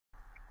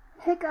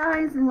Hey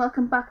guys, and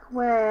welcome back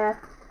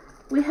where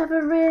we have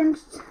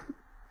arranged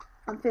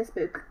on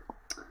Facebook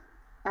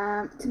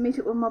to meet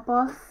up with my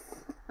boss.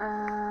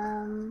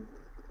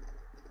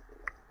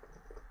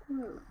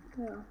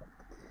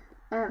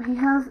 He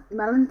has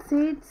melon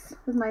seeds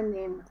with my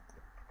name.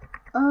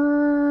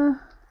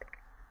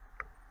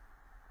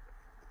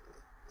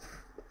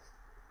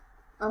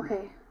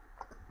 Okay.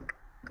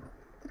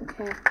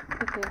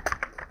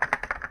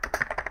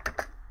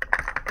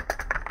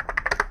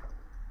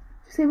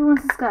 See if he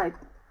wants to Skype.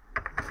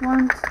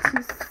 Want to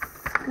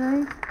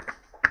Skype?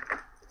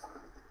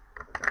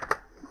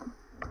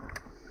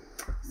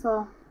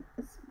 So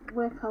let's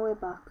work our way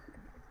back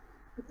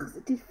because I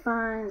did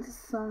find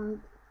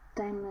some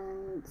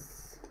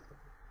diamonds.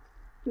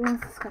 He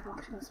wants to Skype.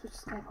 Actually, let's switch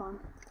Skype on.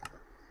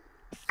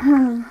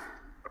 Oh.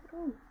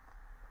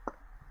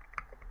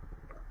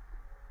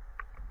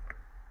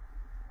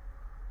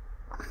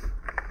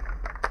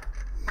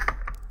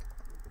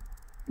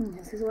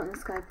 Yes, he's wanting to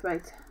Skype,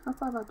 right. How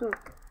far have I done?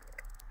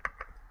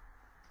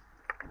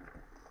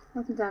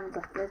 What's the diamonds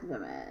left? There's the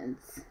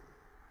diamonds.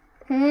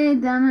 Hey,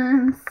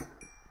 diamonds!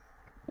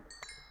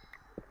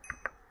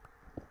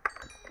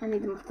 I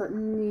need them after that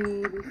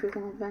newbie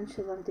freaking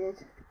adventure that I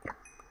did.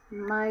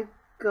 My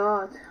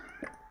god.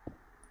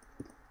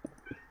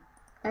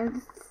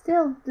 I'm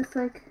still just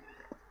like...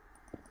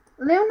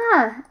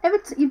 Luna!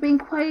 You've been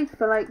quiet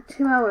for like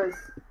 2 hours.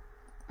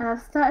 And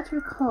I've started to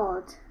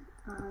record.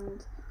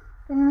 And...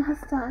 Luna has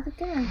started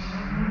again.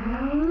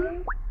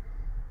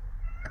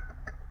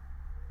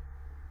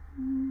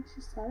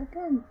 She started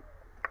again.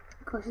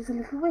 Because she's a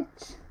little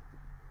witch.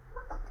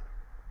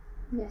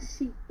 Yes,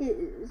 she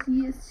is.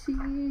 Yes, she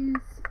is.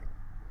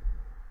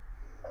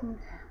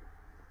 Okay.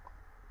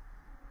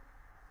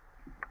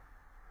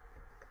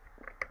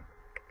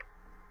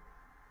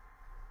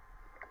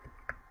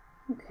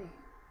 Okay.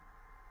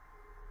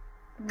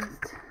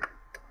 Let's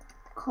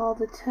call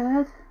the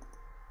turd.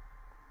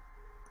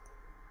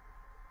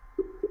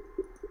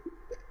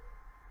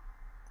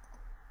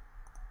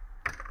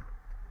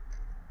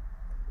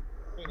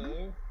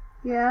 Hello?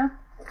 Yeah.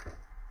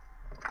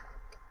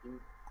 Can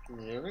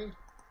you hear me?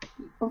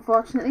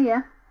 Unfortunately,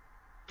 yeah.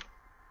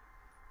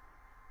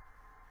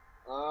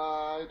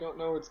 I don't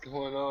know what's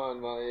going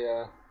on.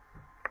 My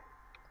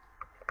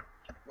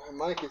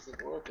mic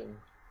isn't working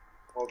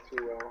all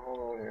too well. Hold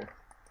on here.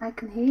 I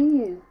can hear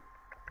you.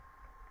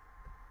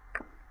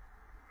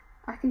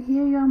 I can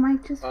hear your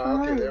mic just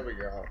fine. Okay, there we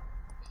go.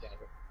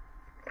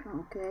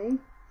 Okay.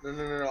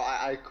 No.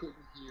 I couldn't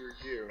hear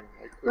you.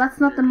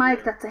 That's not the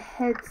mic, that's a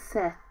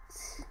headset.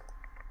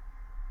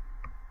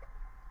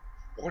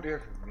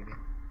 Whatever, man.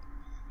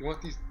 You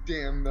want these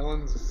damn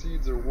melons and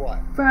seeds or what?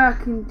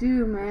 Fucking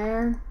do,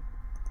 man.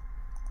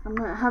 I'm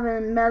having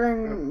a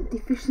melon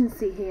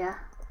deficiency here.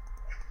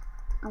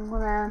 I'm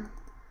gonna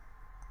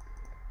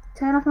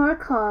turn off my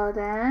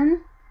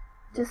recording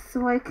just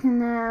so I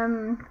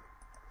can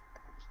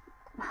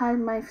hide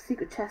my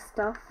secret chest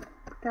stuff.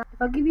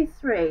 If I give you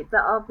 3,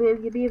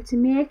 you'll be able to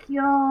make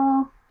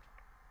your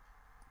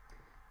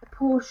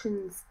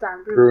potion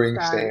stand, brewing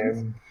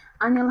stand.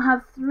 And you'll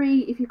have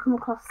 3 if you come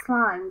across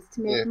slimes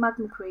to make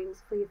magma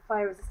creams for your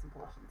fire resistant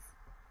potions.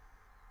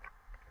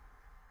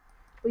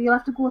 But you'll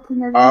have to go to the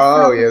nether.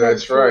 Oh yeah,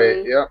 that's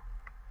right. Yep.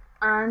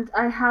 And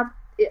I have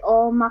it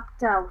all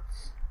mapped out.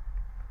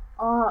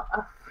 Oh,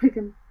 I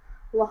friggin'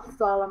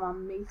 lost all of my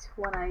meat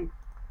when I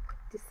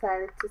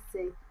decided to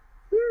see.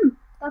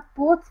 That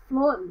boat's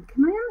floating.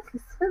 Can I honestly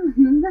swim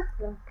in the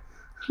nether?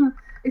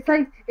 It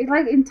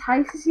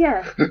entices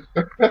you.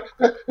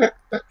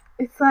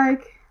 It's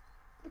like,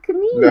 look at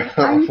me. No,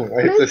 I'm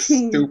it's a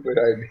stupid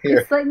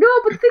idea. It's like, no,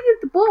 but the thing is,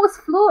 the boat was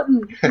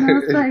floating. And I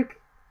was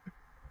like,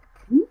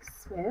 can you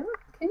swim?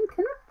 Can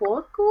a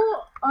boat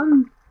go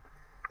on?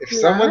 If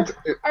someone...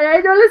 And I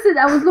know, listen,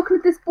 I was looking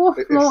at this boat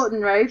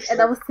floating, right? And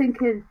I was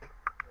thinking,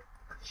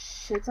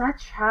 should I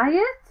try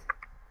it?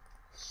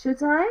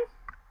 Should I?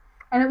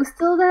 And it was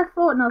still there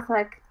floating. I was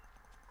like,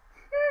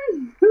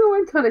 I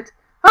went on it.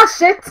 Oh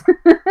shit!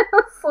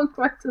 I sunk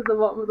right to the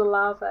bottom of the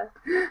lava.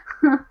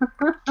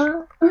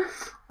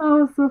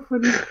 Oh, so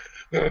funny.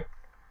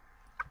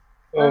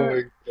 Oh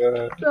my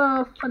god.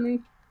 So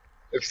funny.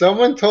 If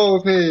someone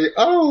told me,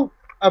 oh,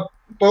 a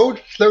boat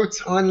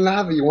floats on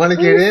lava, you want to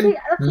get in?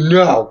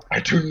 No, I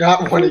do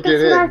not want to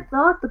get in. That's what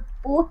I thought, the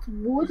boat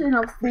would, and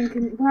I was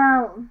thinking,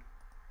 well,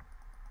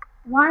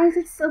 why is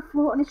it still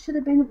floating? It should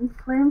have been up in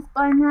flames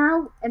by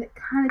now. And it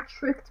kind of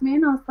tricked me,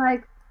 and I was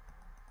like,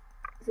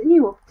 is it a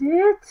new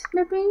update,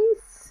 maybe?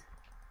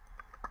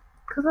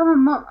 Because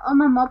on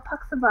my mod pack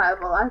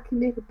survival, I can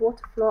make a boat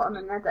to float on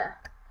the nether,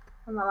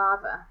 on the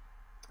lava.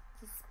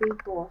 It's a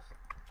speedboat.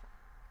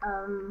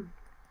 And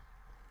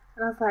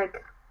I was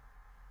like,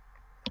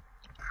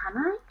 can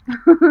I?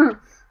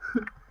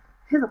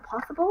 Is it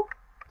possible?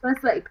 So I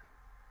sleep.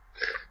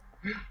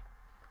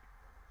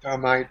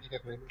 Don't mind.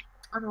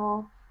 I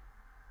know.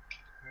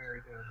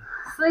 Very good.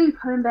 Sleep,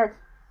 I'm in bed.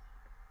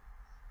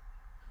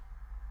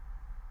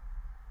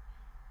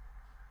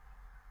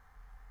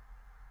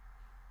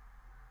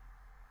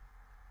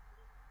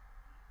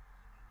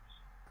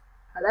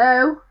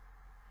 Hello?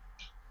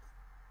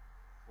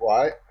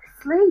 What?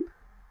 Sleep.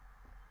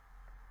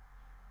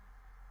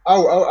 Okay.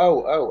 Oh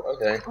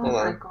Hold my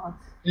on. god.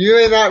 You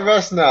may not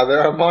rest now.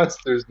 There are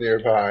monsters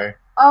nearby.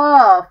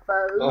 Oh,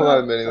 for Hold on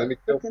a minute. Let me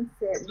kill freaking some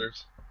sake.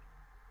 monsters.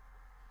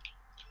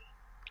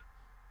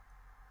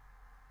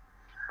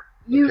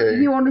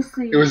 You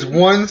honestly. It was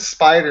one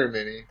spider,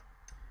 Minnie.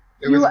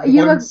 It was Do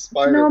you one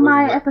spider. know Wasn't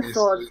my letting me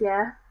episodes? sleep.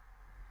 Yeah.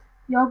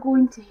 You're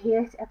going to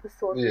hate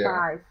episode Yeah.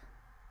 5.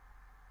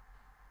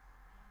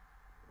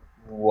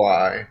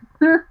 Why?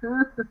 You'll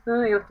have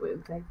to wait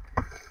and see.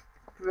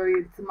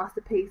 Brilliant. It's a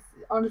masterpiece.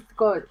 Honest to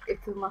God,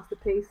 it's a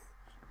masterpiece.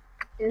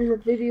 It is a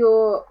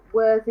video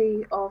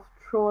worthy of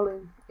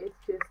trolling. It's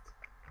just,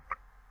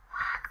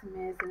 it's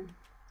amazing.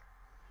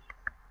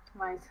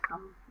 Right,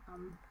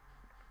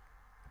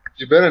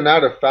 You better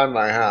not have found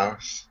my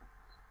house.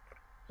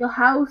 your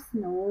house?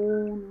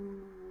 No.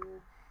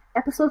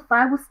 Episode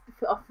 5 was,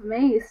 for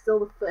me, is still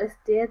the first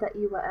day that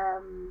you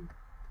were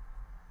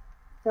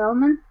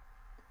filming.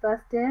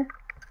 First day.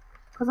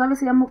 Because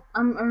obviously I'm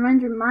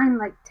rendering mine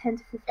like 10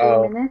 to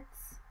 15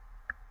 minutes.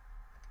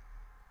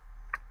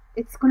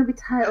 It's going to be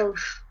titled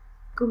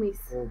Gummies.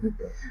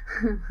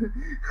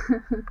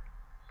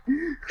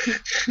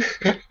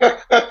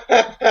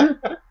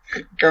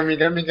 Gummy.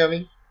 Gummy.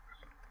 Gummy.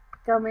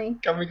 Come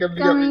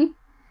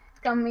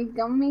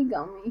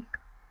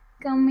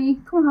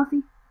on,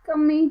 Hussy.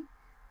 Gummy.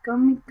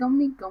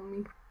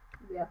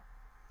 Yeah.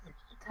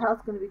 The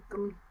hell's going to be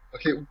Gummy.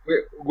 Okay,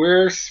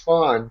 where's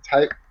spawn?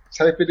 Type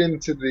it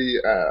into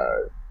the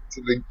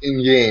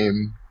in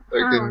game. I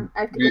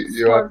have to get to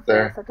spawn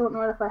first. I don't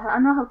know if I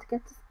know how to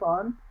get to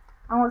spawn.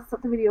 I want to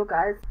stop the video,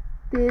 guys.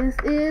 This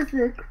is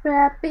the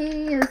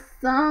crappiest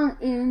song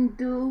in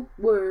the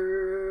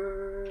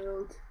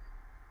world.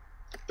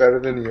 Better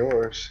than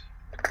yours.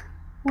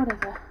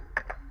 Whatever.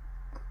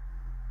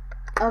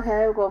 Okay,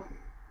 there we go.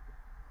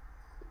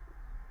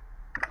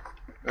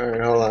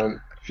 Alright, hold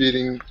on.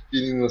 Feeding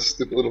the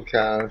stupid little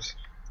calves.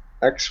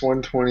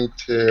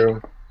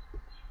 X122.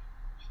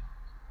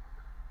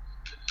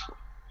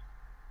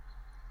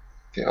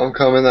 Okay, I'm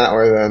coming that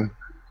way then.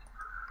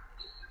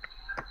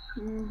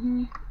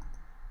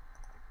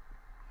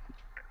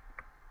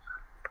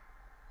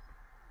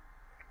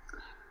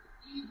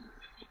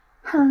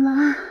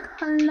 Hello.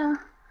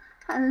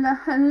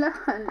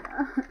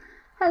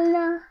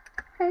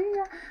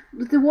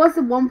 There was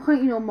at one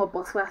point, my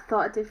boss, where I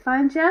thought I did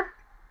find you.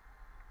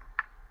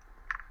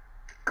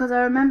 Because I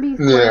remember you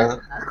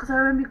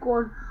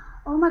going,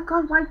 oh my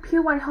god,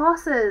 pure white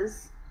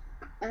horses.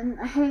 And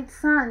I hate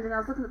sand, and I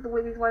was looking at the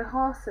way these white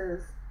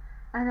horses.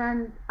 And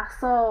then I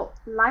saw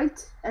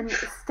light, and it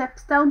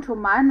steps down to a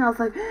mine, and I was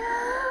like,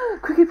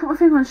 quickly put my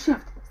finger on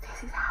shift.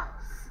 Stacey's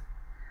house.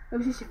 It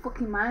was just a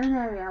fucking mining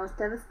area. I was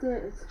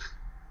devastated.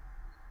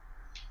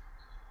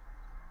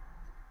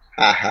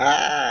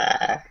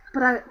 Aha!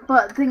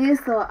 But the thing is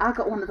though, I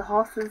got one of the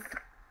horses.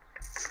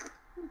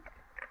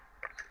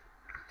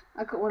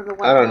 I got one of the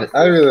white horses.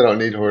 I really don't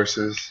need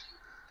horses.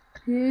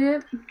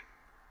 Yep.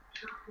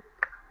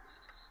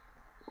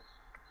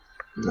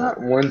 No,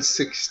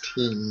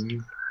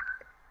 116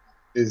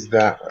 is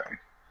that way.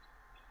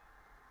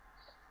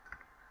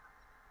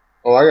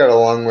 Oh, I got a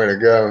long way to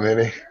go,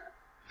 Minnie.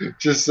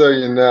 Just so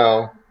you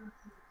know.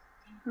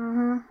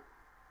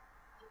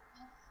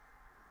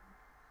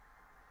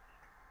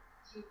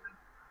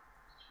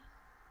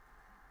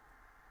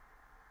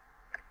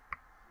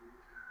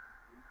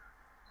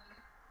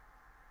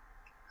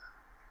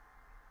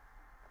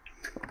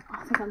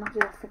 I think I'm not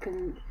just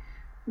freaking.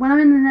 When I'm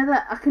in the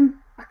nether, I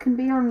can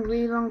be on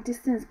really long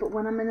distance, but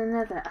when I'm in the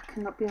nether, I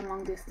cannot be on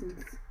long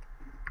distance.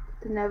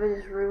 The nether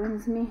just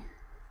ruins me.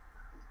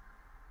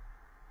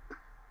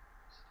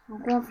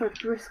 I'm going for a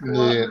brisk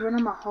walk. I'm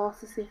running my horse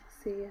to see if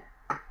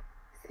I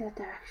see that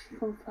direction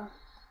come from.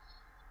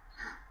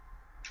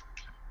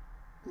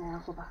 Yeah, I'll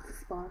go back to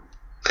spawn.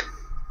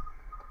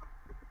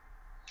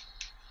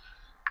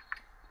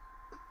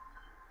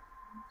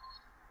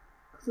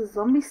 Because the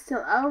zombie's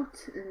still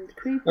out and the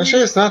creepers.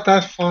 Actually, it's not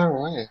that far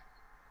away.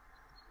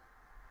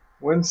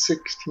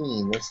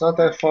 116. That's not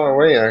that far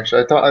away,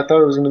 actually. I thought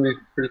it was going to be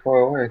pretty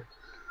far away.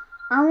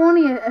 I'm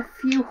only a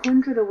few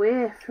hundred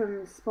away from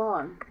the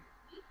spawn.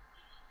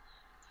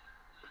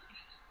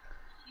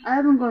 I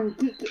haven't gone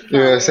get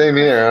Yeah, same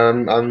here.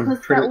 I'm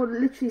because that would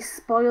literally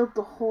spoil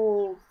the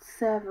whole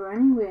server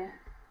anyway.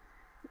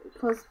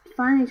 Because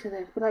find each other,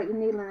 it'd be like a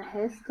needle in a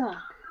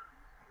haystack.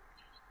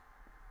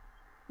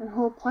 And the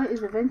whole point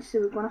is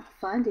eventually we're gonna have to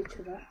find each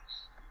other.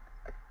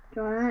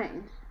 Do you know what I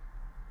mean?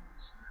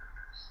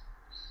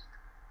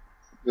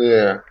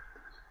 Yeah.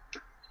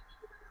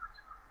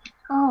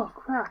 Oh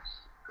crap.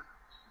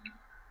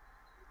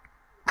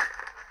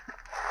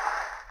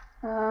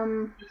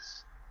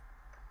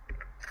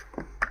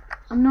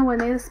 I'm nowhere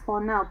near the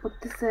spawn now, but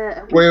this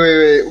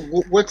Wait.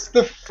 What's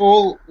the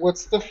full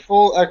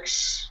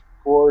X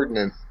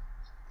coordinate?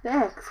 The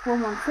X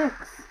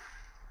 116.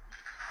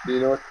 Do you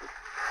know what?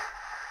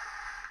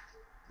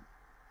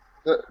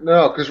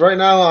 No, because right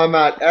now I'm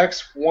at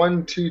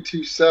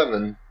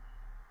X1227.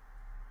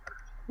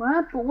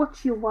 What? But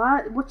what's your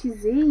what? What's your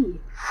Z?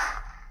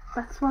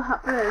 That's what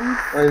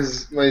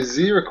happens. My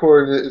Z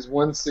coordinate is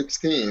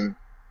 116.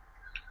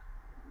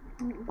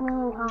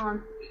 Whoa,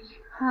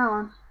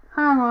 hang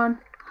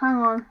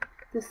on.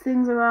 There's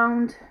things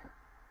around.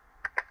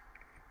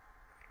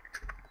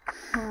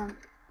 Hang on.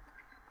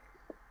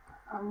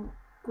 I'm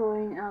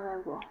going, oh there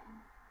we go.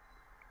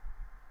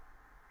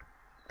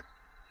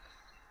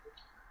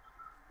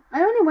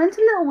 I only went a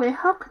little way,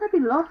 how can I be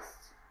lost?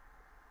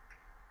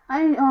 Oh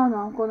no,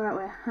 I'm going the right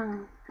way, hang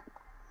on.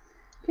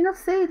 Can you not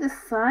see the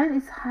sign?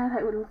 It's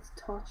highlighted with lots of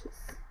torches.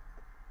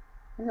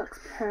 It looks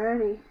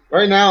pretty.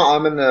 Right now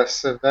I'm in the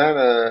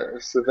savannah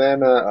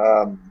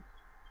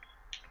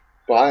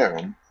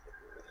biome.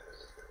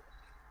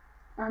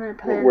 I'm in a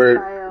plains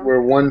biome.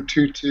 We're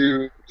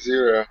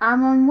 1220.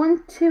 I'm on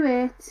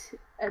 128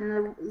 and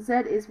the Z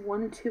is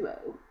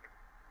 120.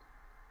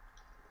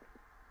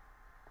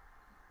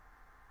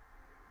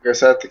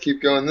 Guess I have to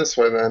keep going this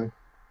way then.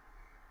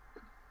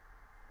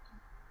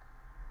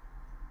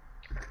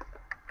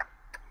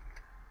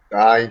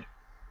 Die.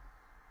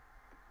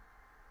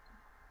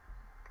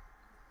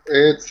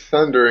 It's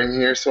thundering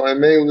here, so I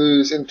may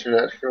lose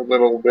internet for a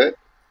little bit.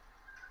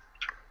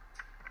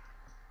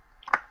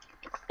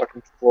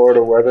 Fucking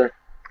Florida weather.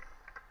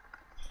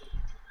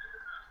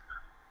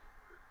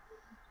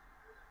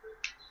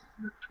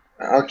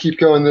 I'll keep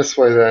going this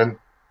way then.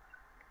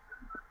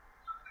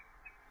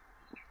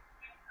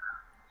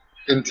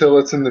 Until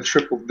it's in the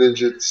triple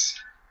digits.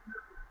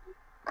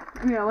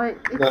 Yeah, wait.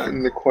 Not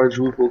in the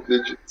quadruple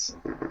digits.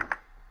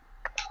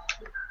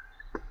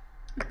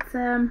 It's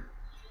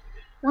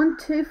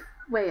 125.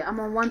 Wait, I'm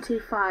on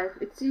 125.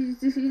 You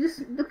just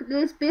look.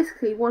 It's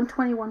basically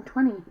 120,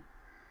 120.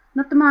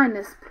 Not the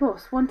minus,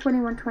 plus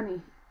 120,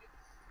 120.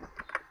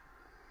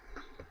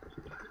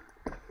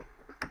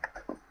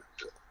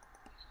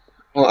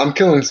 Well, I'm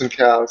killing some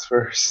cows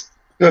first.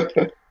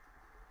 Because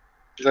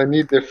I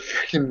need their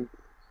freaking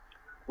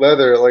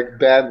leather, like,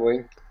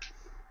 badly.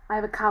 I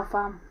have a cow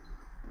farm.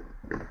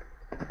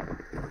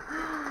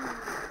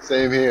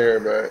 Same here,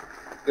 but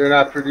they're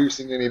not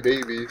producing any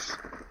babies.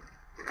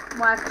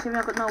 Why? Because you've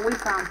not got no wheat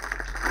farm.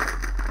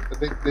 I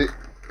think they...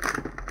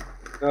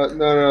 No.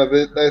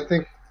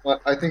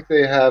 I think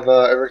they have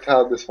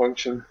erectile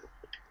dysfunction.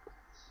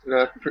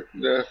 They're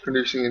not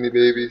producing any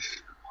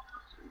babies.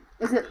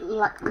 Is it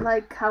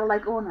like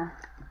cow-like owner?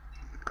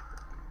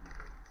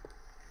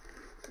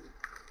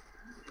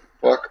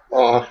 Fuck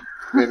off,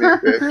 mini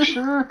bitch.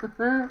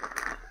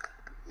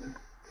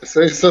 I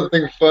say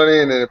something funny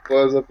and then it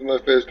blows up in my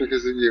face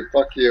because of you.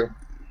 Fuck you.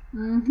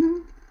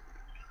 Mm-hmm.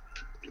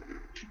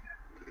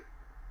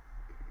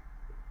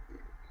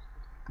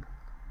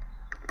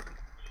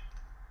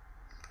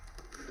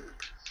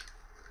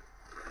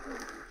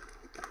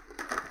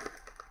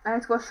 I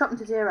had to go shopping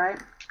today,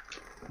 right?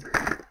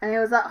 And it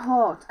was that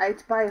hot. I had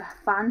to buy a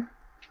fan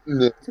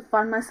to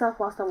fan myself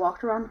whilst I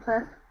walked around the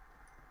place.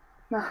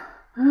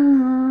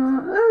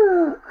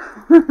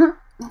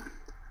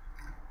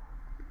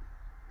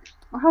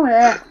 Oh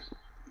yeah.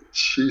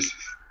 Jesus.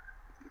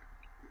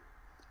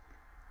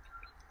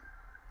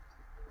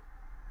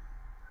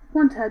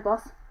 One Ted,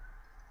 boss.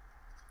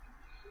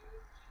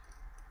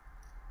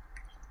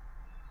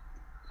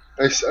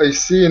 I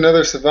see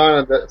another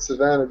savannah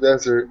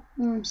desert,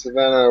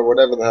 savannah or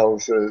whatever the hell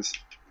this is.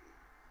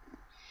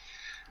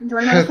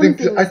 I think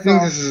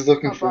this is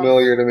looking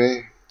familiar to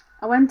me.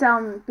 I went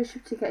down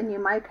Bishop to get a new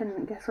mic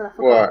and guess what I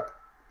forgot? What?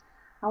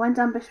 I went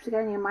down Bishop to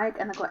get a new mic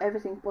and I got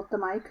everything but the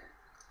mic.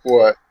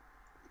 What?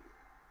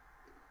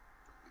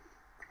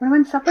 When I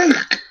went shopping.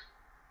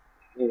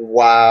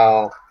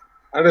 Wow.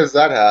 How does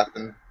that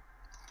happen?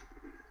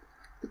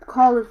 It's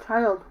called a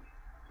child.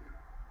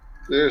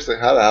 Seriously,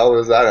 how the hell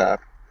does that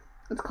happen?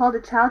 It's called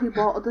a child who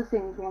bought other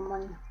things one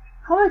money.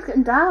 How is it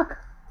getting dark?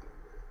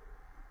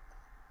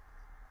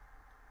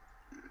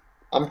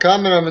 I'm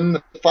coming, I'm in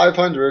the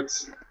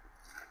 500s.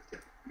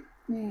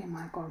 Oh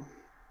my god.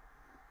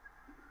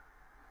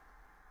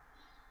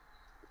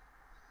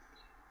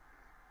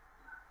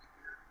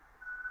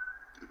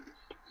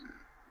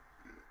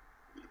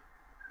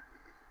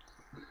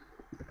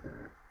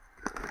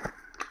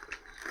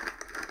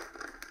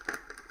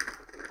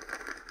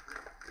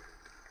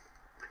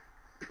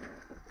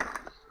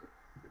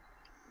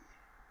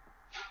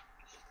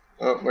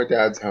 Oh, my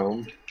dad's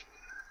home.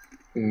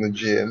 In the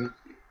gym.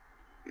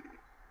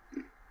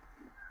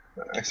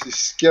 I see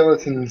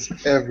skeletons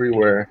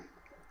everywhere.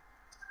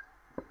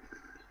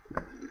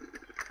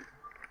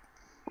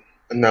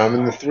 And now I'm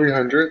in the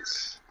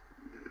 300s.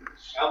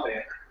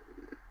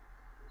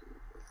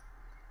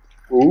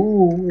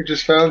 Ooh, we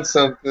just found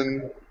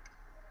something.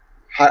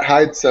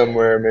 Hide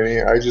somewhere,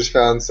 Minnie. I just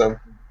found something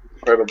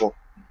incredible.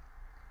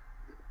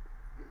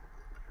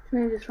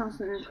 Maybe just found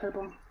something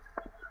incredible.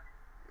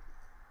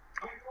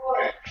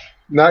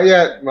 Not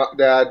yet,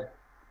 Dad.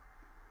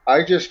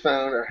 I just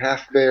found a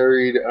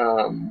half-buried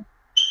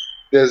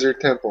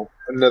desert temple.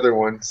 Another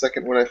one.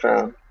 Second one I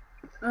found.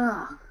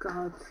 Oh,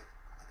 God.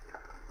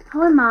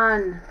 Come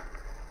on.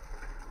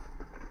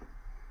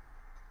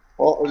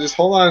 Well, just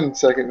hold on a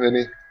second,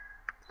 Minnie.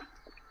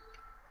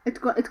 It's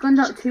gone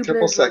down to two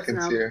Couple blaze rods seconds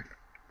now. here.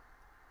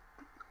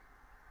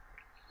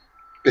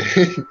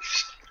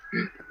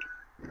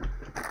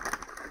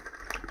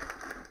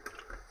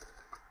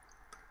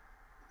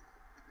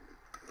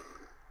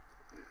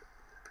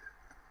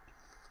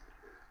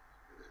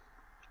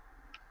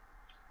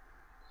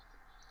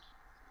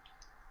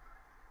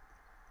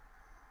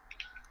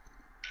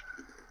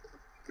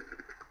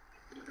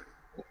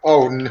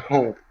 Oh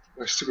no,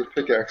 my stupid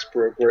pickaxe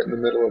broke right in the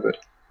middle of it.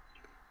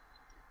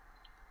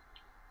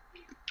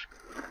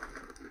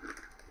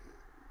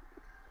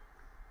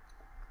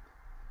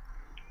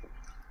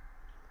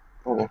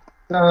 Almost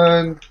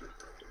done.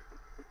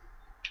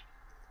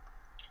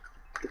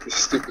 Get the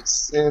stupid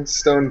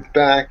sandstone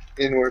back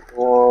in where it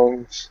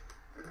belongs.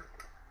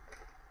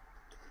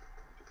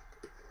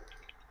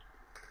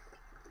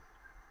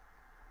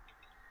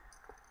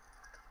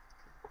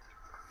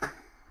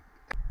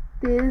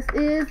 This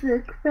is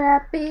the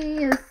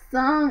crappiest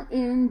song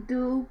in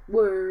the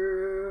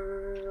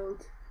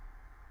world.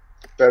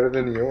 Better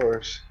than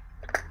yours.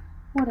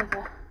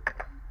 Whatever.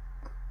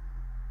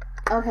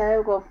 Okay, there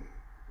we go.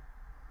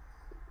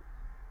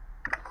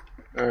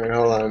 Alright,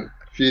 hold on.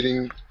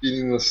 Feeding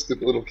the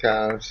stupid little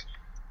cows.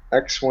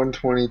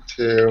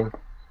 X122.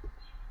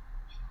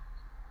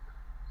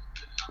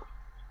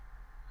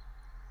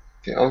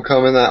 Okay, I'm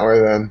coming that way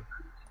then.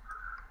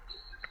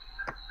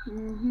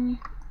 Mhm.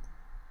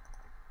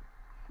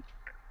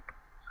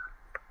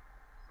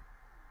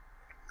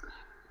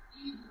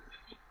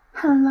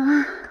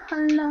 Hello,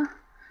 hello,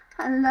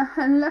 hello,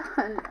 hello,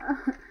 hello,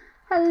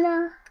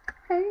 hello,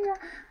 hello.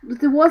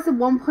 There was at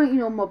one point,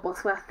 my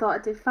boss, where I thought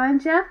I did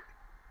find you.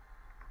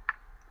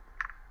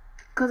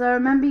 Because I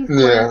remember you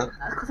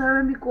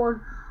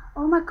going,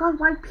 oh my god,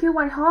 pure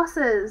white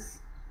horses.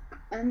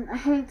 And I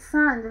hate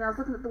sand, and I was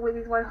looking at the way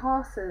these white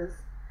horses.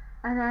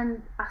 And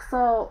then I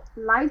saw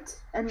light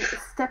and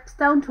steps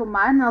down to a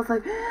mine, and I was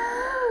like,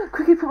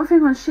 quickly put my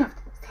finger on shift.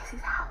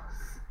 Stacey's house.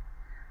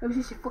 It was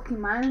just a fucking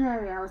mining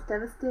area. I was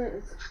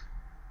devastated.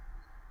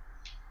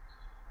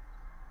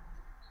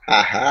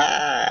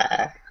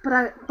 Aha!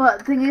 But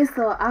the thing is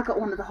though, I got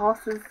one of the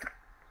horses.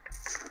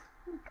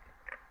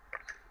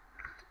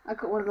 I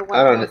got one of the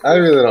white horses. I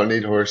really don't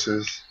need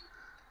horses.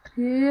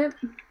 Yep.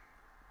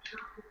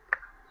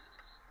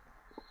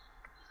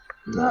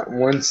 No,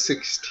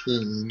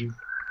 116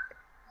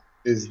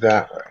 is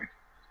that way.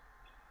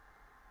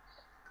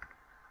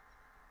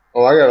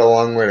 Oh, I got a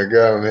long way to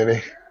go,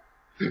 Minnie.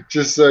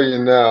 Just so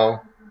you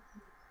know.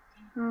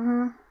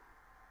 Mhm.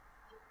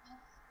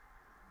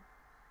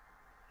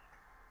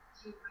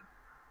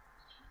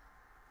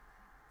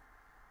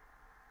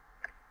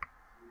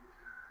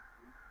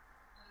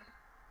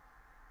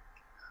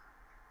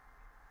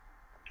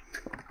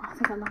 I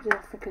think I'm not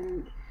just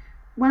freaking.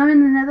 When I'm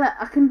in the nether,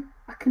 I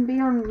can be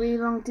on really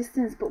long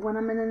distance, but when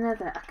I'm in the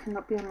nether, I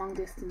cannot be on long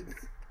distance.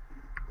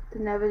 The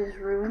nether just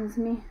ruins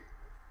me.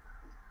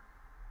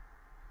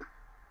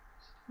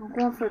 I'm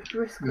going for a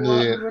brisk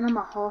walk. Yeah. I'm running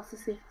my horse to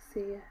see if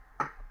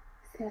I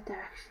see that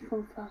direction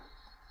come from.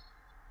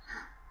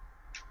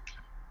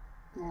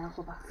 Yeah, I'll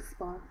go back to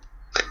spawn.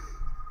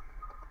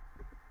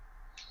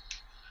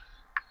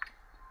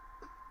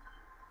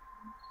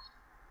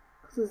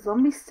 Because the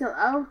zombie's still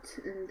out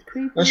and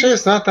creepy. Actually,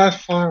 it's not that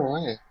far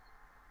away.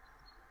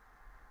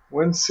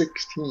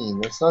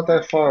 116. That's not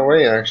that far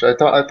away, actually. I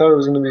thought it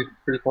was going to be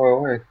pretty far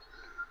away.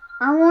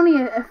 I'm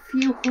only a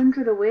few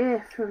hundred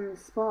away from the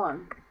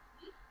spawn.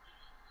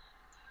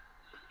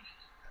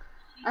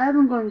 I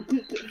haven't gone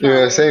get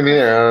Yeah, same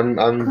here. I'm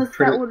because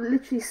pretty. that would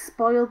literally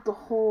spoil the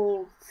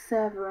whole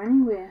server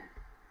anyway.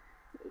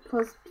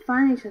 Because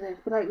find each other,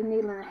 it'd be like a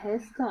needle in a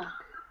haystack.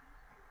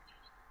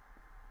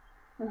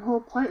 And the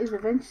whole point is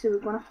eventually we're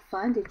gonna have to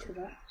find each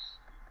other.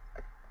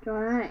 Do you know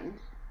what I mean?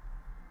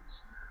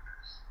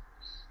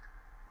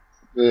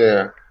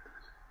 Yeah.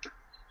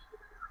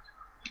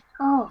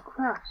 Oh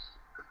crap.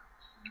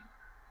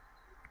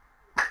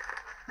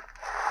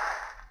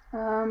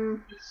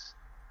 I'm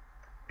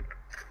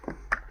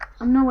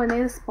nowhere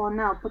near the spawn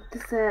now, but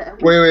this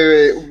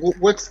Wait.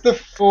 What's the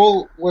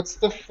full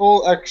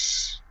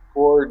X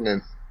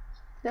coordinate?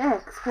 the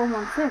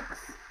X116.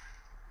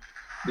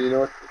 Do you know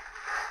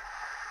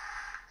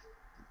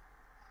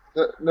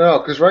what? No,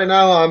 because right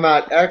now I'm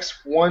at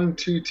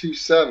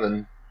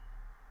X1227.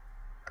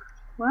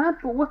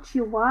 What? But what's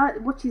your Y?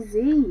 What's your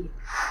Z?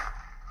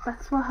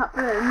 That's what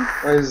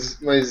happens.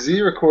 My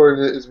Z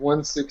coordinate is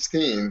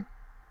 116.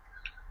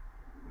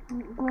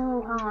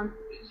 Whoa,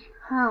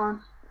 hang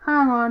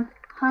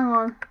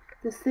on.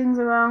 There's things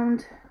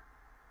around.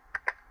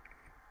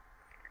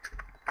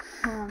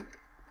 Hang on.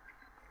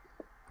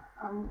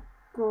 I'm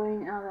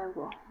going, oh there we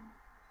go.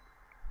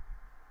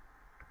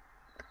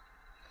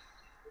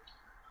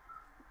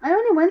 I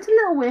only went a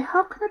little way,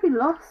 how can I be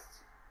lost?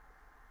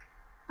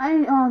 Oh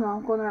no,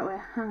 I'm going the right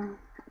way, hang on.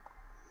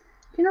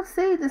 Can you not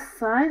see the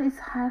sign? It's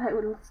highlighted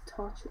with lots of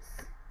torches.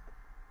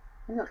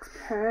 It looks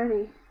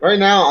pretty. Right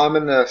now I'm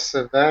in the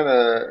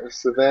savannah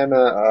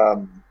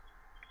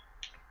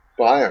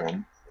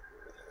biome.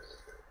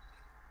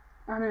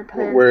 I'm in a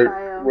plains We're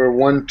biome.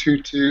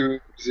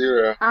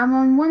 1220. I'm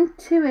on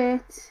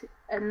 128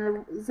 and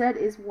the Z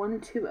is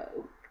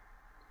 120.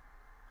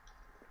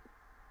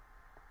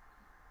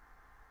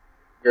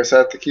 Guess I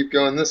have to keep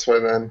going this way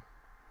then.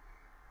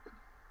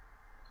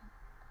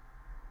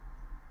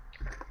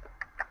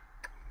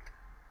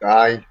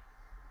 Die.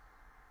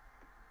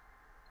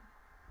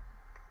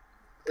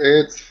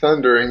 It's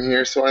thundering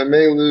here, so I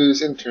may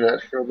lose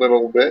internet for a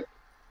little bit.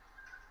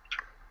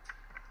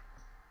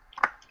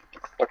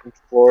 Fucking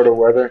Florida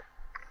weather.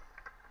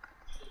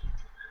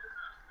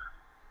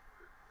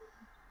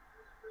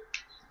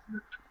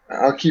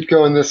 I'll keep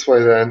going this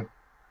way then.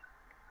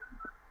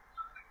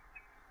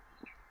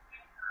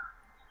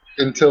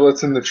 Until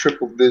it's in the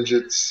triple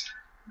digits,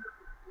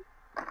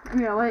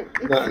 Yeah, wait.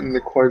 not in the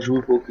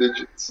quadruple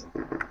digits.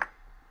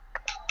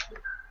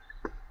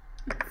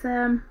 It's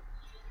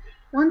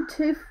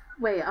 1-2.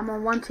 Wait, I'm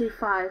on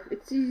 125.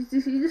 You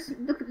just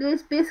look.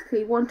 It's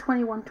basically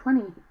 120,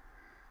 120.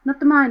 Not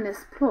the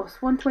minus,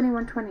 plus 120,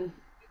 120.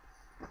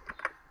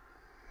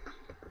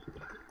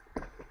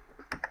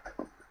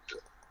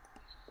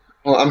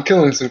 Well, I'm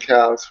killing some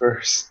cows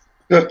first.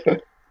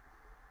 Because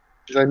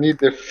I need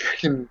their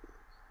freaking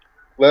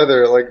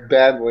leather, like,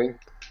 badly.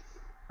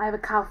 I have a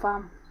cow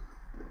farm.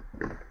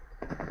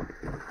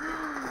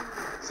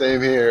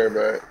 Same here,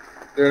 but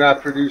they're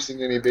not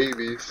producing any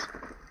babies.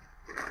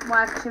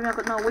 Why? Because you've not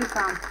got no wheat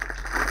farm.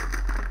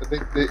 I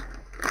think they.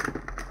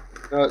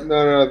 No.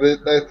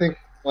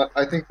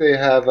 I think they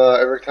have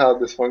erectile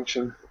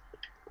dysfunction.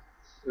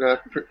 They're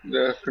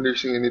not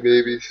producing any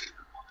babies.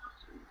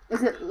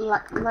 Is it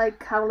like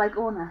cow like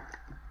owner?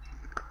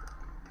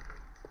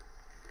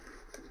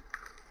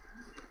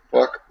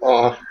 Fuck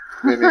off,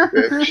 mini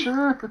bitch.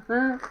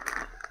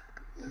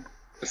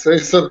 I say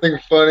something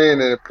funny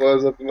and then it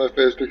blows up in my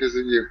face because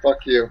of you.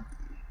 Fuck you.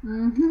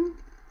 Mhm.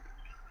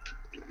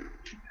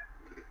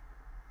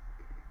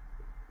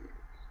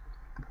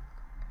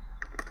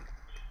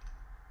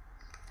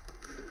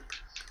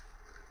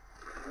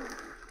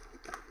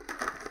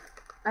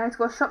 I had to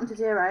go shopping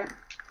today, right?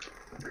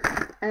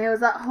 And it was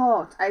that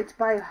hot. I had to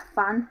buy a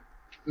fan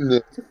Yeah.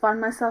 to fan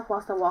myself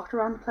whilst I walked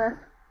around the place.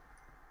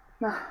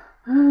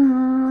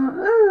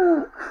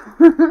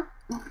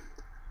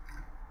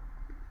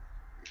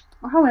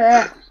 Oh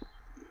yeah.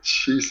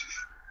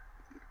 Jesus.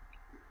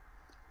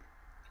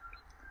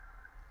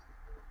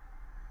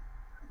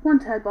 One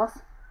Ted, boss.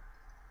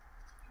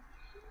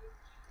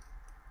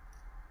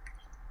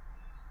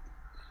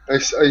 I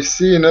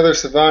see another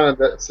savannah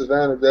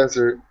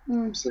desert,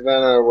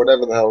 savannah or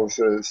whatever the hell this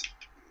is.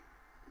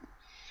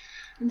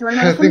 Do you want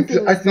to know the funny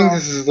thing I think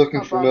this is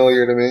looking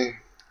familiar to me.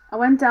 I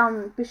went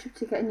down Bishop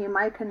to get a new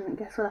mic and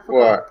guess what I forgot?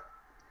 What?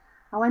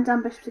 I went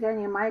down Bishop to get a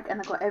new mic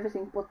and I got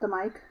everything but the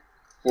mic.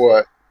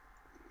 What?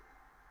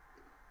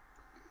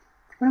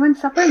 When I went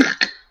shopping.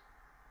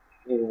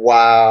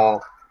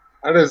 Wow.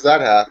 How does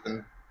that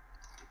happen?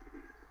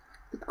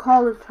 It's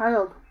called a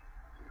child.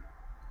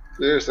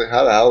 Seriously,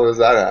 how the hell does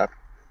that happen?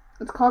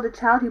 It's called a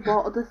child who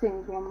bought other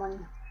things one money.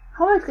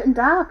 How is it getting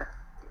dark?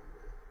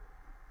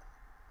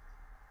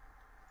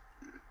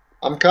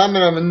 I'm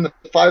coming, I'm in the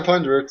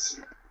 500s.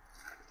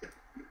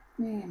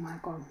 Oh my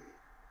god.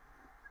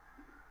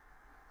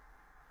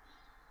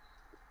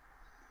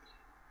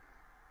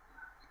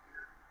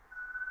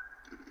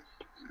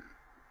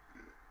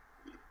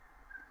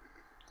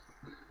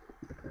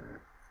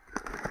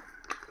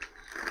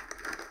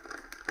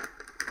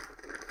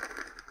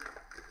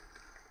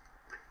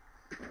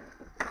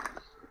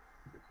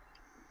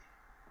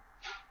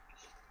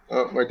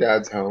 Oh, my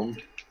dad's home.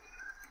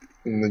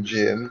 In the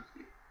gym.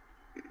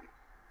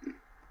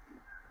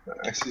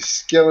 I see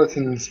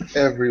skeletons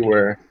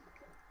everywhere.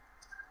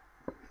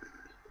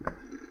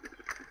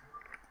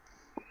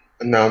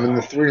 And now I'm in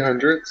the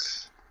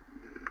 300s.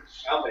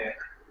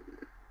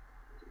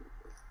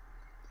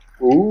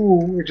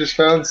 Ooh, we just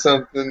found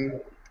something.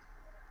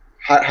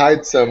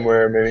 Hide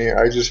somewhere, Minnie.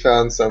 I just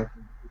found something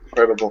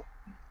incredible.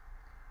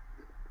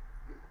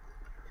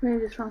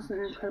 Maybe just found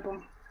something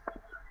incredible.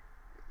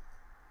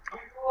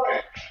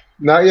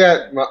 Not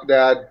yet,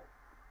 Dad.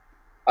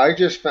 I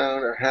just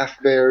found a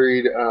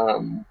half-buried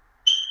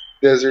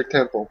desert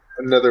temple.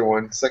 Another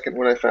one. Second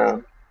one I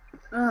found.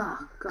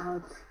 Oh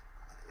god.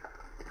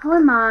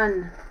 Come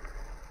on.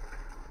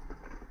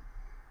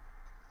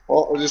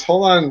 Well, just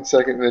hold on a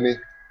second, Minnie.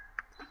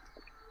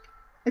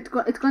 It's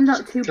gone down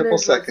to 2 Couple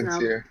blades seconds now.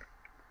 here.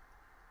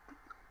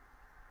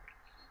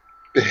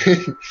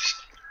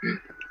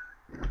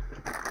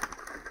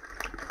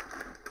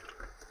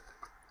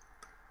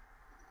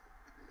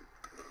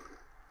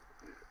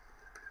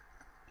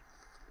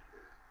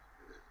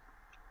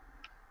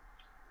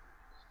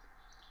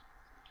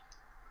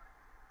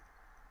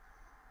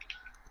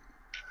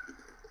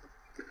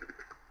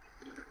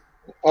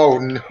 Oh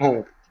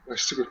no! My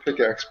stupid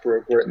pickaxe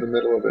broke right in the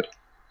middle of it.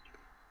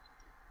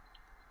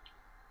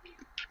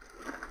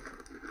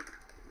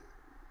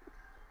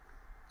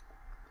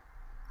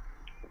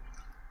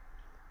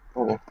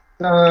 Almost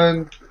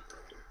done.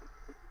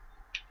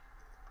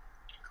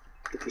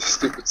 the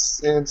stupid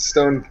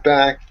sandstone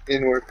back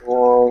in where it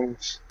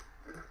belongs.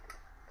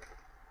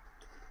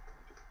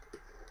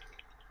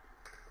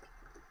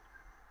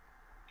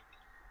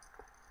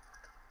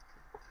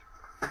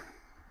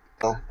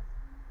 Oh,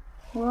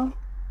 Well,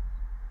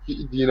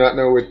 do you not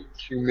know what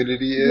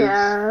humidity is?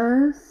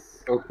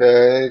 yes.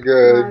 Okay,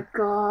 good. My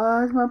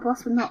God, my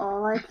boss would not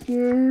all like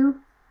you.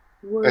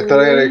 I thought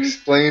I had to Would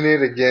explain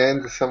it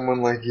again to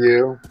someone like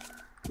you.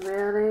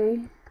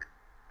 really?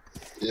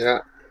 Yeah.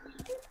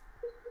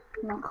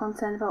 I'm not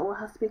concerned about what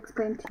has to be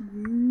explained to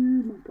you,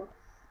 my boss.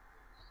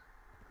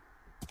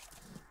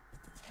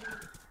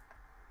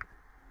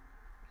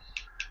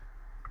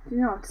 You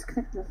know, I'm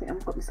disconnected. I think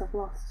I've got myself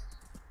lost.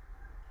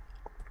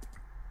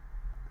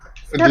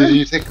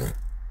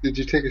 Did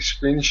you take a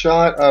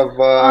screenshot of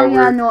Oh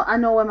yeah, where I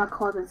know where my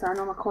coordinates are. I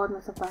know my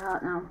coordinates off by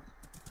heart now.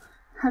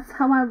 That's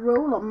how I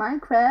roll on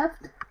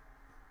Minecraft.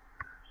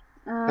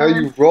 how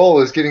you roll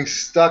is getting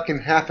stuck in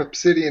half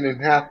obsidian and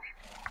half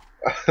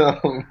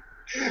um,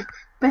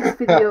 Best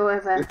video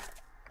ever.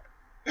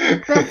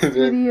 Best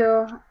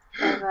video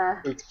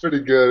ever. It's pretty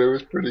good. It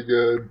was pretty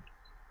good.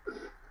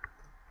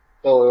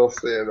 All I'll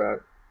say about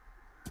it.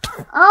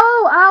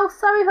 Oh, ow,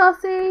 sorry,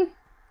 Horsey.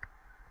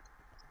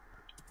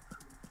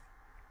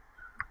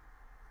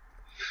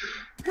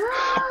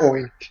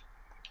 Oink.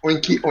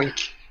 Oinky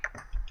oink.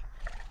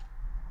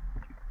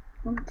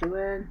 What am I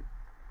doing?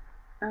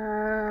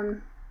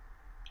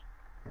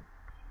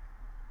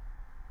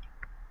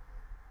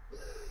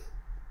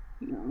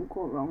 No, I'm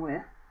going the wrong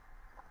way.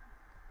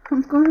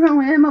 I'm going the wrong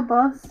way, my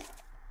boss.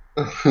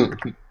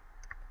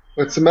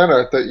 What's the matter?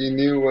 I thought you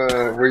knew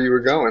where you were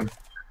going.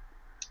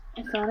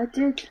 I thought I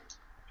did.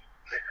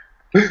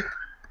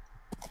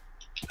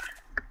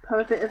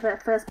 Probably a bit of a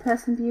first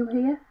person view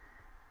here.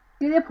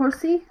 You there,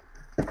 Percy?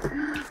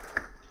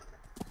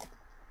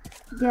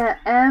 Yeah,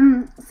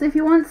 so if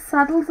you want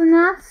saddles and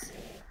that,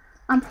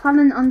 I'm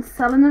planning on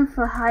selling them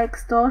for high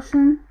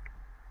extortion.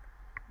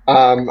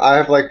 I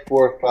have like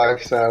 4 or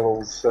 5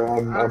 saddles, so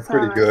I'm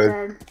pretty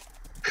good.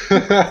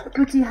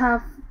 But do you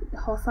have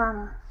horse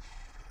armor?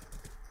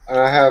 And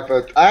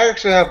I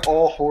actually have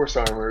all horse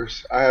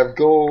armors. I have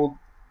gold,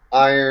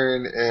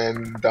 iron,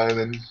 and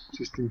diamond,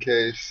 just in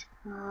case.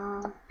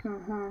 Oh,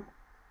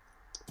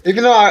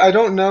 Even though I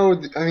don't know,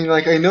 I mean,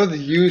 like I know the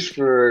use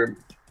for,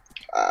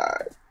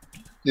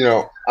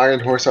 iron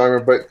horse armor,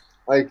 but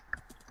like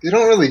they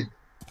don't really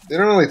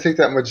take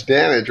that much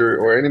damage,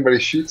 or anybody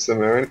shoots them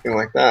or anything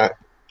like that.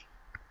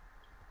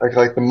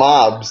 Like the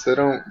mobs, they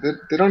don't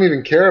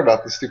even care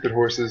about the stupid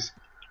horses.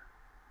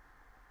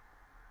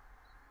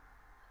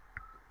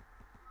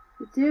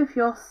 you do if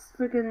you're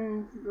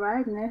friggin'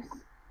 riding it.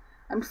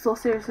 I'm so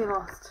seriously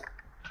lost.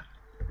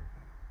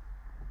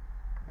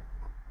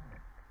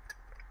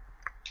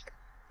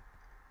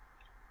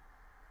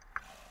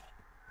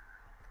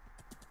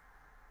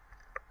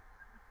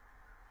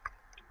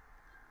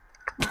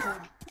 Okay.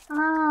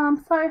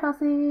 I'm sorry,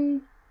 Hussy.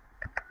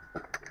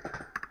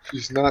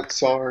 She's not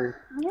sorry.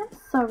 I am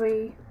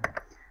sorry.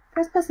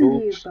 First person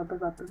view. Oops.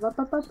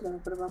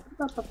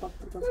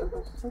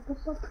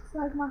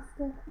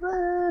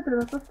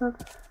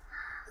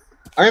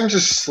 I am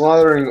just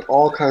slaughtering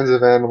all kinds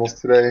of animals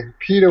today.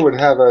 PETA would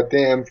have a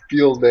damn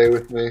field day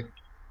with me.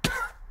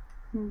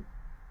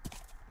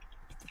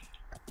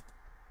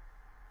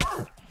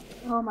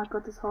 Oh my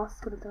god, this horse is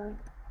gonna die.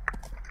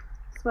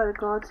 Swear to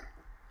God.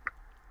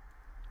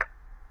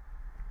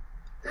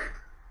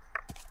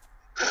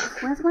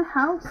 Where's my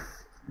house?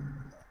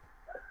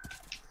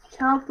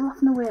 Child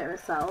laughing away at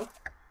herself.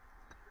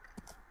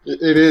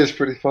 It is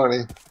pretty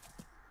funny.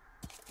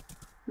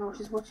 No,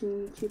 she's watching a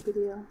YouTube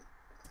video.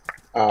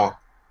 Oh.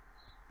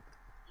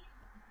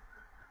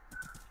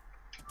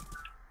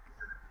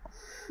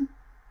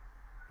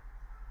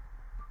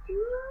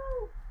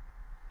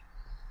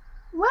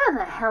 Where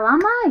the hell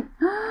am I?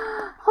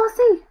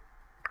 Horsey!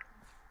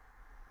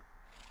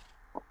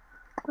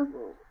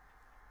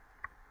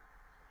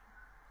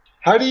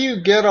 How do you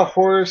get a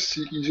horse?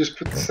 You just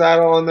put the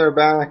saddle on their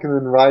back and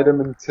then ride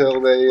them until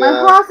they. My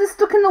horse is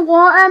stuck in the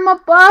water, my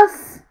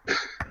boss!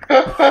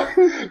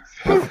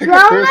 He's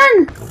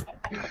drowning!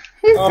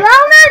 He's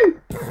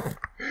drowning!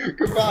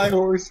 Goodbye,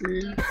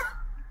 horsey.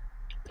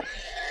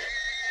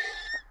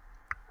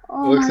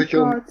 Oh my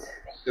god.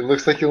 It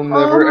looks like you'll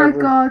never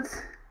ever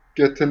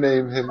get to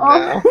name him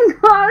now. Oh my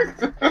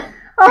god!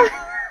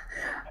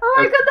 Oh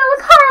my god, that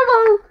was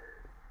horrible!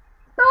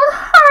 That was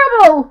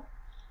horrible!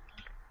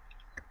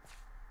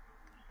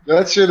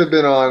 That should have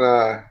been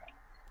on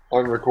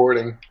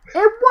recording.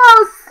 It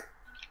was!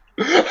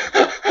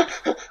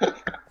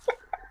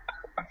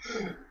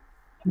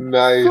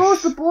 Nice. So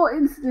was the boat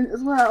incident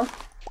as well.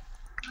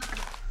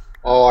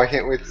 Oh, I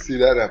can't wait to see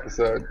that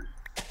episode.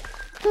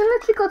 He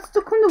literally got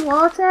stuck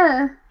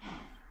underwater.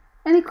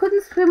 And he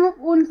couldn't swim up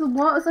under the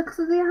water. Is that because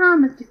of the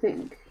hammer, do you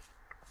think?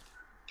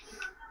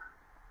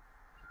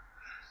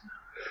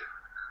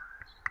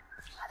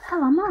 Where the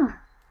hell am I?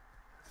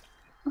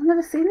 I've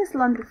never seen this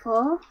land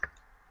before.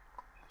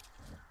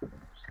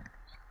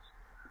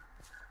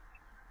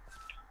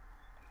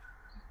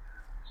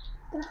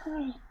 The the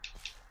hell?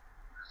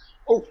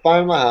 Oh,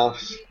 find my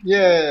house.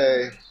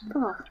 Yay.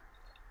 Oh,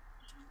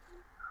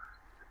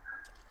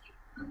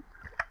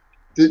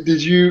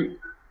 Did you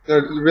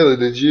really?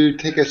 Did you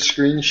take a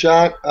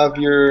screenshot of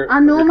your I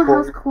know my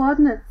house record?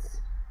 coordinates.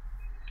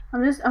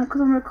 Because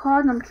I'm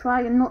recording, I'm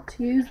trying not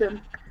to use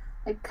them.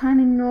 I kind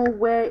of know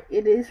where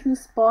it is from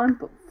spawn,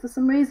 but for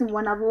some reason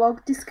when I've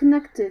logged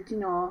disconnected, you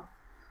know,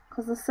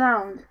 because of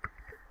sound,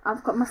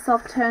 I've got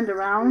myself turned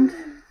around.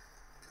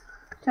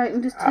 So you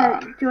can just turn,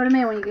 do you know what I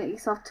mean? When you get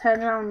yourself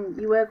turned around,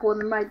 you were going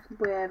the right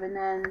way, and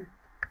then...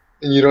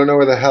 And you don't know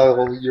where the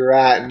hell you're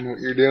at and what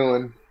you're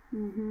doing.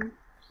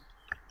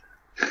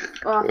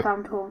 Oh, I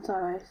found home, it's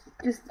alright.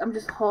 I'm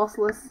just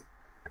horseless.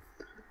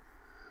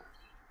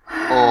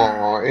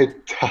 Aw,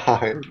 it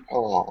died.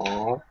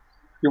 Aw.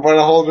 You want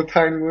to hold a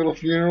tiny little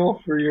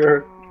funeral for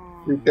your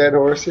dead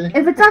horsey?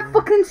 If it's that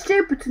fucking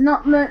stupid to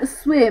not learn to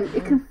swim,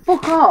 it can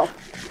fuck off.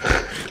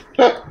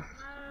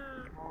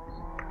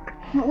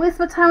 Not waste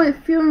my time at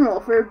a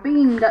funeral for a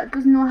being that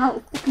doesn't know how to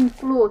fucking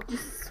float,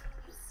 just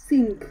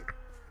sink.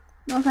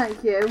 No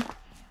thank you.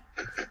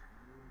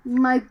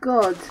 My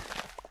god.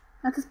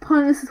 That's as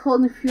pointless as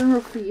holding a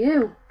funeral for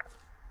you.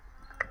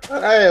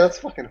 Hey, that's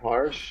fucking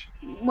harsh.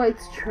 Wait,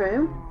 it's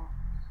true.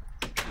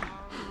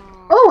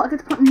 Oh, I get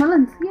to put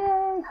melons.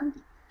 Yay!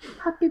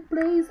 Happy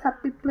place,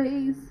 happy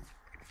place.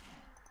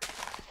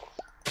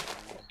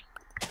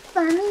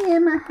 Finally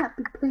in my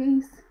happy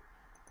place.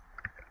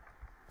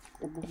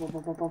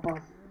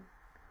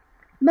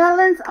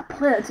 Melons are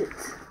planted.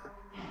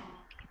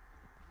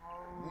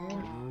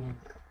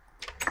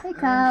 Hey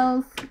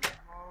cows.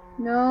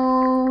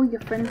 No,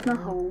 your friend's not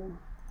home.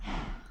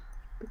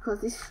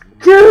 Because he's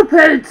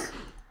stupid!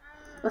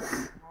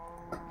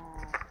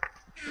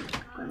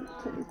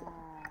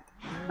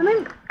 I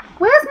mean,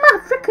 where's my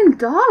freaking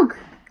dog?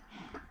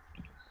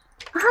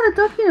 I had a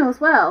dog, you know, as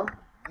well.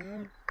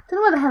 Don't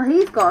know where the hell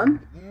he's gone.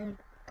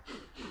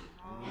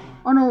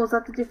 Oh no, was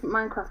that the different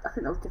Minecraft? I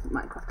think that was different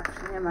Minecraft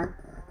actually, never mind.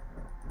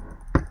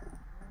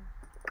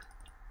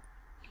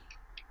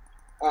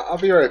 I'll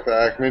be right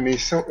back. Maybe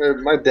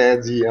my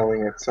dad's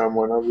yelling at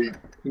someone.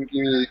 Give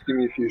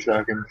me a few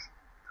seconds.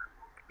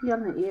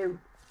 Yelling at you.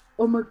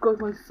 Oh my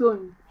god, my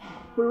son.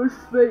 Where is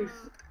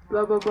space?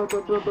 Blah blah blah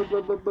blah blah blah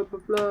blah blah blah blah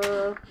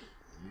blah.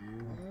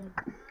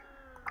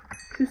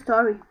 True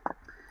story.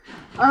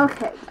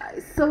 Okay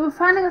guys, so we're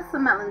finding us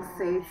some melon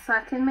seeds so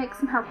I can make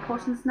some health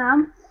potions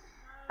now.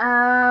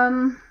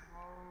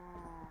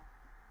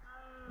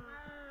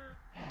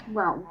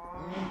 Well,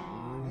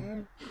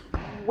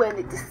 when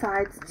it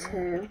decides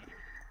to.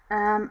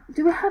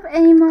 Do we have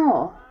any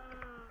more?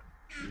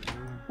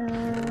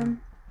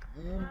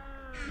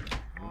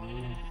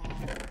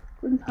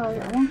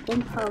 Gunpowder, I want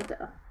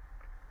gunpowder.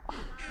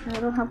 I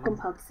don't have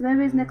gunpowder, so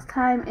maybe next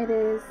time it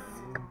is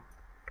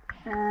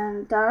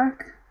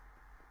dark.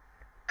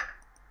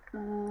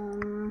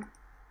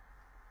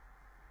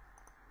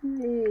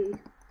 Hey.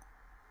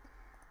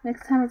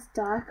 Next time it's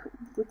dark,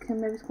 we can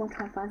maybe go and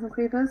try and find some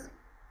creepers.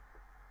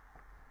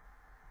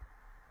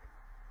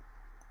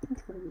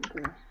 That's pretty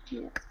good.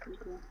 Yeah, it's pretty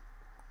good.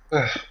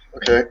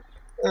 Okay,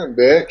 I'm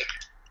back.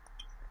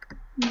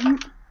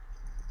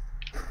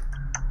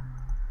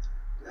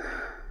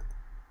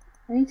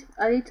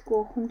 I need to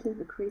go hunting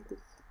for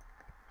creepers.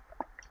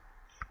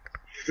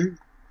 It's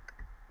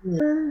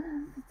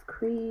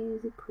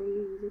crazy,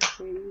 crazy,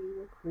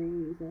 crazy,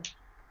 crazy.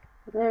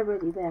 Well, they're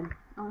ready then.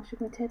 I'm actually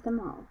going to take them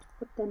out,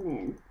 put them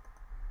in,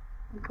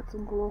 and put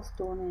some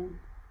glowstone in.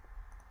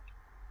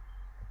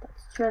 That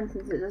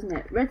strengthens it, doesn't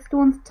it?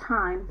 Redstone's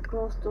time,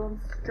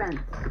 glowstone's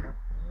strength.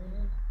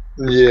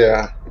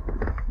 Yeah.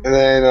 And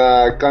then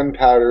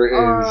gunpowder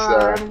is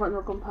I haven't got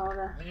no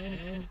gunpowder.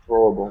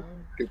 throwable.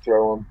 You can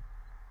throw them.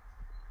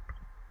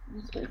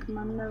 Let's wait for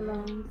my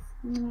melons.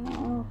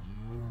 Oh.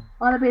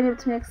 All I've been able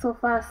to make so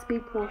far is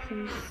speed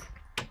potions.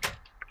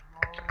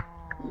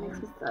 It makes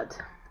me sad.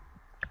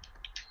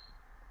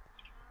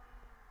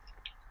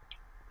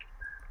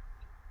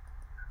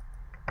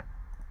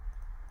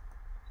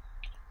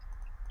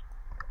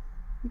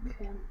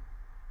 Okay.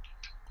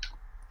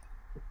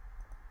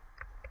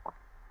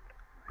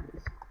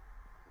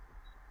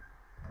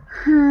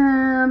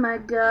 Oh my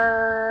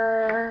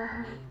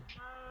god.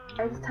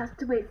 I just have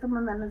to wait for my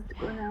melons to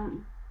go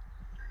down.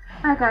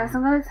 Alright guys,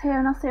 I'm going to here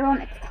and I'll see you all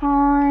next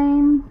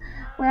time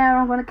where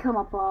I'm going to kill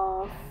my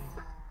boss.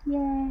 Yay!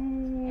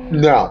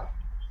 No.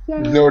 Yay!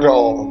 No to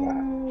all of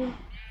that.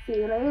 See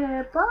you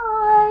later.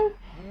 Bye!